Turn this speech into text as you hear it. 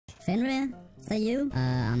Fenrir? Is that you?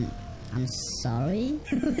 I'm sorry?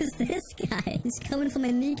 Who is this guy? He's coming for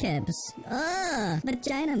my kneecaps.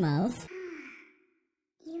 Vagina mouth.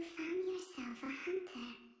 You found yourself a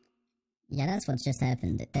hunter. Yeah, that's what just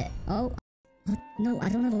happened. Oh. What? No, I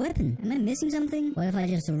don't have a weapon. Am I missing something? What if I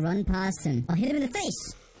just run past him? I'll hit him in the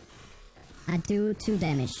face. I do 2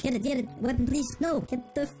 damage. Get it. Weapon, please. No,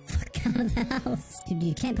 get the fuck out of the house. Dude,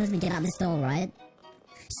 you can't possibly get out this door, right?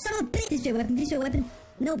 Son of a bitch! Please be a weapon.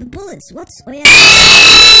 No, the bullets. What? Oh, yeah.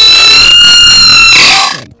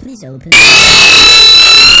 Good. Please open.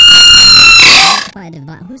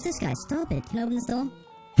 Who's this guy? Stop it. Can I open this door?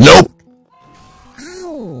 Nope.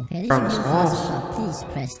 Ow! Okay, this is please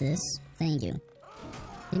press this. Thank you.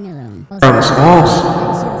 Leave me alone.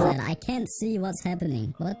 I can't see what's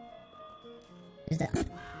happening. What? Is that?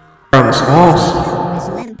 There's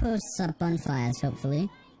lampposts up bonfires, hopefully.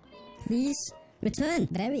 Please return.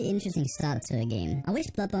 Very interesting start to a game. I wish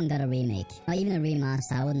Bloodborne got a remake, or even a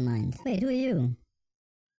remaster. I wouldn't mind. Wait, who are you?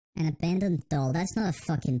 An abandoned doll. That's not a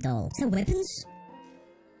fucking doll. Is that weapons?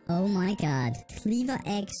 Oh my god. Cleaver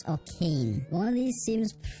X or Cane. One of these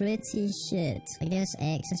seems pretty shit. I guess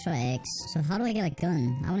X. Let's try X. So how do I get a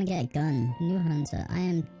gun? I wanna get a gun. New hunter. I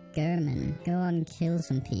am German. Go out and kill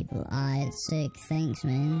some people. Alright, sick. Thanks,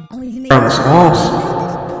 man. Oh, you can make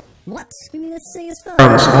it. What? We mean that's sick as fuck.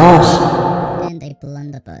 And a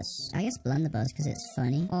blunderbuss. I guess blunderbuss because it's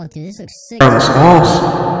funny. Oh, dude, this looks sick. Except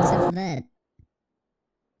for that.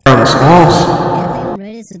 Yeah, I think I'm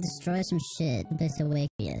ready to destroy some shit. Bit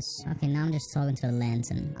oblivious. Okay, now I'm just talking to a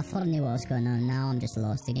lantern. I thought I knew what was going on. Now I'm just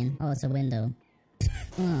lost again. Oh, it's a window.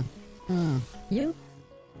 You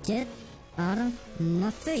get out of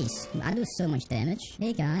my face. I do so much damage.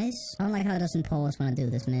 Hey guys. I don't like how it doesn't pause when I do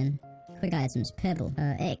this, man. Quick items. Pebble.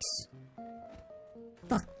 X.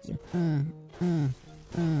 Fuck you.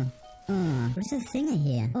 What is that thing I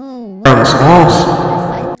hear? Oh, what? Can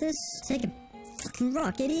I fight this? Take a fucking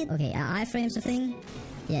rock, idiot. Okay, iframes the thing?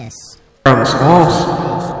 Yes. He has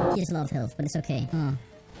a lot of health, but it's okay.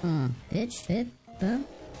 Bitch.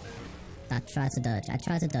 I tried to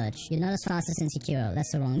dodge. You're not as fast as Insecure.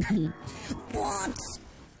 That's the wrong gun. What?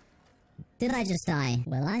 Did I just die?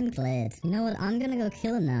 Well, I'm glad. You know what? I'm gonna go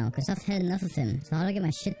kill him now, because I've had enough of him. So how do I get my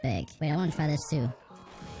shit back? Wait, I want to try this too.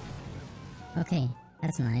 Okay,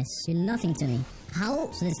 that's nice. You're nothing to me. How?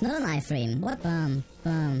 So it's not an iframe. What? Bum.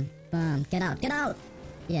 Get out.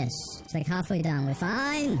 Yes. It's like halfway down. We're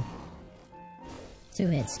fine. 2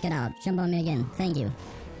 hits. Get out. Jump on me again. Thank you.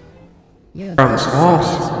 You're a bitch.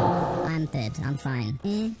 I'm dead. I'm fine.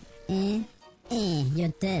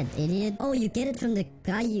 You're dead, idiot. Oh, you get it from the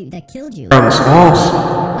guy that killed you.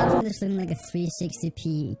 Apart from this looking like a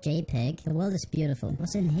 360p JPEG, the world is beautiful.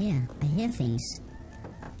 What's in here? I hear things.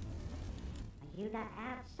 Are you the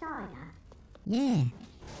outsider? Yeah.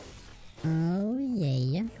 Oh,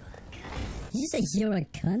 yeah. Did you say you're a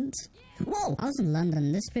cunt? Whoa! I was in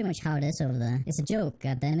London. This is pretty much how it is over there. It's a joke,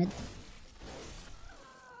 goddammit.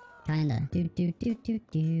 Kinda.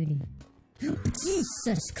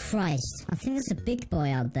 Jesus Christ. I think there's a big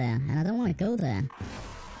boy out there, and I don't want to go there.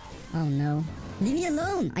 Oh no. Leave me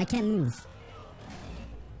alone! I can't move.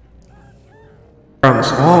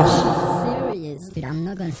 Serious? Dude, I'm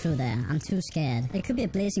not going through there. I'm too scared. There could be a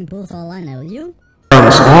blazing bull for all I know. You?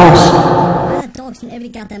 Why are dogs in every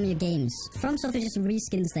goddamn of your games? FromSoftware just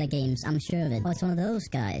reskins their games, I'm sure of it. Oh, it's one of those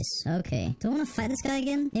guys. Okay. Do I want to fight this guy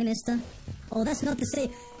again? Hey, mister. Oh, that's not the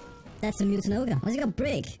same. That's a mutant ogre. Why's he got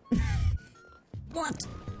brick? What?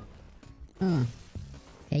 Oh.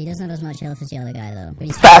 Okay, he doesn't have as much health as the other guy, though.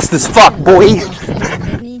 He's Fast as fuck, boy!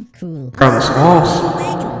 Cool.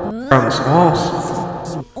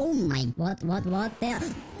 Oh my... What? There...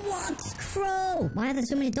 What? Crow! Why are there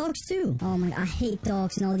so many dogs, too? Oh my... I hate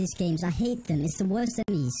dogs in all these games. I hate them. It's the worst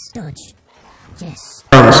enemies. Dodge. Yes.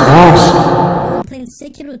 I'm playing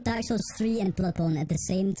Sekiro, Dark Souls 3 and Bloodborne at the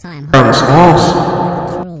same time. How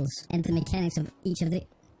controls and the mechanics of each of the...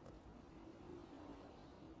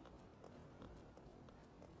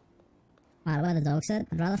 Alright, what are the dogs at?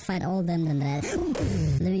 I'd rather fight all of them than that.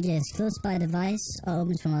 Let me guess, close by device or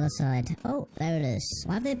opens from other side? Oh, there it is.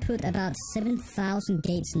 Why have they put about 7,000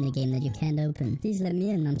 gates in the game that you can't open? Please let me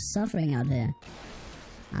in, I'm suffering out here.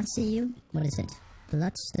 I see you. What is it?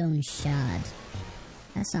 Bloodstone Shard.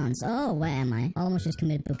 That sounds... Oh, where am I? Almost just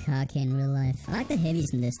committed Bukake in real life. I like the heavies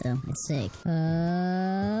in this though. It's sick.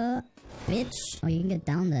 Bitch. Oh, you can get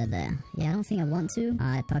down there. Yeah, I don't think I want to.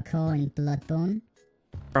 Alright, parkour in Bloodborne.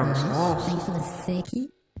 Nice. Thanks for the thicky.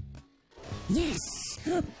 Yes!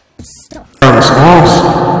 Stop!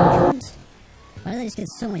 Why did I just get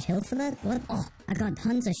so much health for that? What? Oh, I got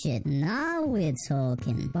tons of shit. Now we're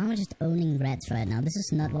talking. Why am I just owning rats right now? This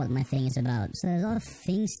is not what my thing is about. So there's a lot of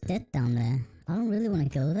things dead down there. I don't really want to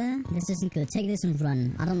go there. This isn't good. Take this and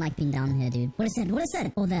run. I don't like being down here, dude. What is that? What is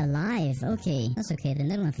that? Oh, they're alive. Okay. That's okay then.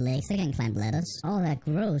 They don't have legs. They can't climb ladders. Oh, they're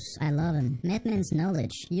gross. I love them. Madman's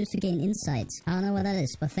knowledge. Used to gain insights. I don't know what that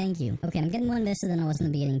is, but thank you. Okay, I'm getting more invested than I was in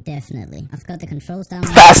the beginning. Definitely. I've got the controls down.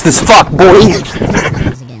 Fast as fuck, boy!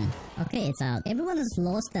 Again. Okay, it's out. Everyone has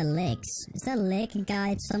lost their legs. Is there a leg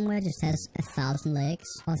guide somewhere? Just has 1,000 legs.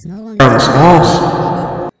 Oh, it's another one.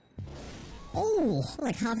 Oh,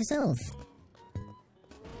 like half his health.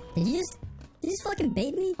 Did you just fucking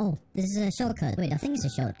bait me? Oh, this is a shortcut. Wait, I think it's a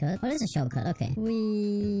shortcut. What is a shortcut? Okay.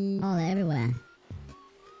 Oh, they're everywhere.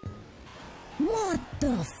 What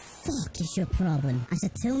the fuck is your problem? I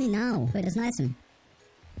said, tell me now. Wait, there's an item.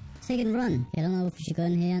 Take and run. I don't know if we should go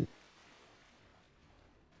in here.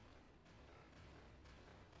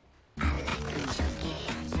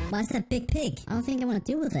 Why is that big pig? I don't think I want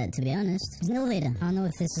to deal with that, to be honest. There's an elevator. I don't know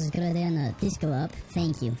if this is a good idea or not. Please go up.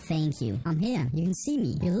 Thank you. Thank you. I'm here. You can see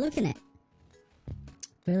me. You're looking at...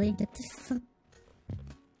 Really? What the fuck?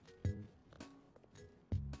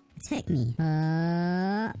 Attack me.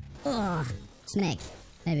 Smack.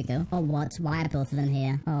 There we go. Oh, what? Why are both of them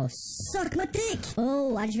here? Oh, suck my dick!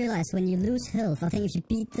 Oh, I just realized when you lose health, I think if you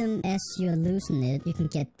beat them as you're losing it, you can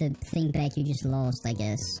get the thing back you just lost, I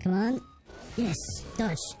guess. Come on. Yes,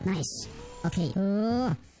 dodge, nice. Okay.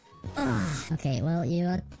 Okay, well,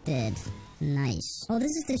 you're dead. Nice. Oh,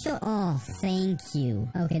 this is the short. Oh, thank you.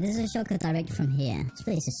 Okay, this is a shortcut direct from here. This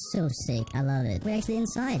place is so sick. I love it. We're actually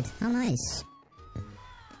inside. How nice.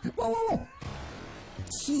 Whoa!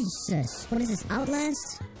 Jesus. What is this?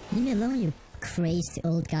 Outlast? Leave me alone, you crazy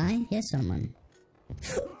old guy. Here's someone.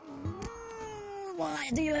 Why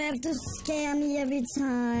do you have to scare me every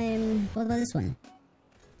time? What about this one?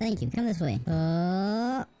 Thank you. Come this way.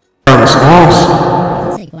 I'll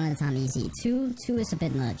take one at a time, easy. Two is a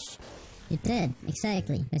bit much. You're dead.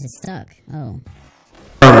 Exactly. Because it's stuck. Oh.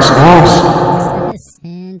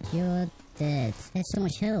 And you're dead. There's so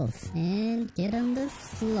much health. And get on the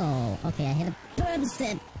floor. Okay, I hit a bird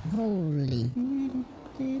instead. Holy.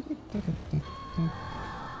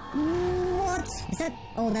 What? Is that...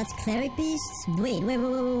 Oh, that's Cleric Beasts? Wait.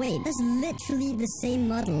 That's literally the same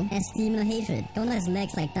model as Demon of Hatred. Don't has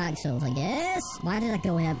legs like Dark Souls, I guess. Why did I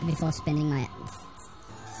go here before spending my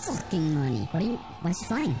fucking money? What are you... Why is he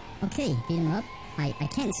flying? Okay, beat him up. I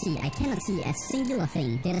can't see. I cannot see a singular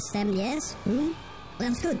thing. Did I stab in the ass? Boom. Well,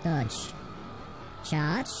 that's good. Dodge.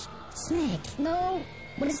 Charge. Smack. No!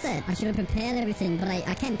 What is that? I should have prepared everything, but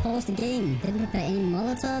I can't pause the game. Didn't prepare any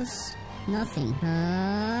Molotovs. Nothing.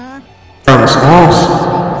 Oh,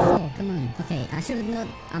 come on. Okay, I should have not...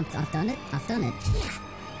 I've done it. Yeah.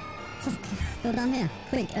 Fuck. Go down here.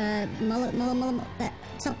 Quick. That.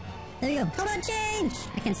 Stop. There we go. Hold on, change!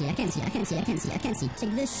 I can't see.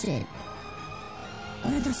 Take this shit. Oh,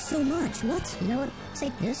 that does so much. What? You know what?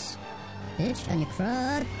 Take this. Bitch, on your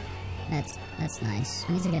crud. That's nice.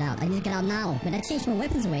 I need to get out now. But I changed my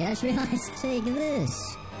weapons away. I just realized. Take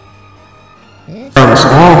this. Bitch.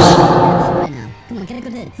 Right now. Come on, get a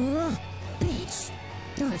good hit. Oh, bitch.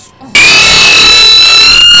 Dodge. Oh.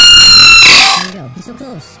 There we go. He's so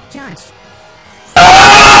close. Charge.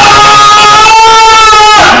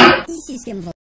 Easiest game of all.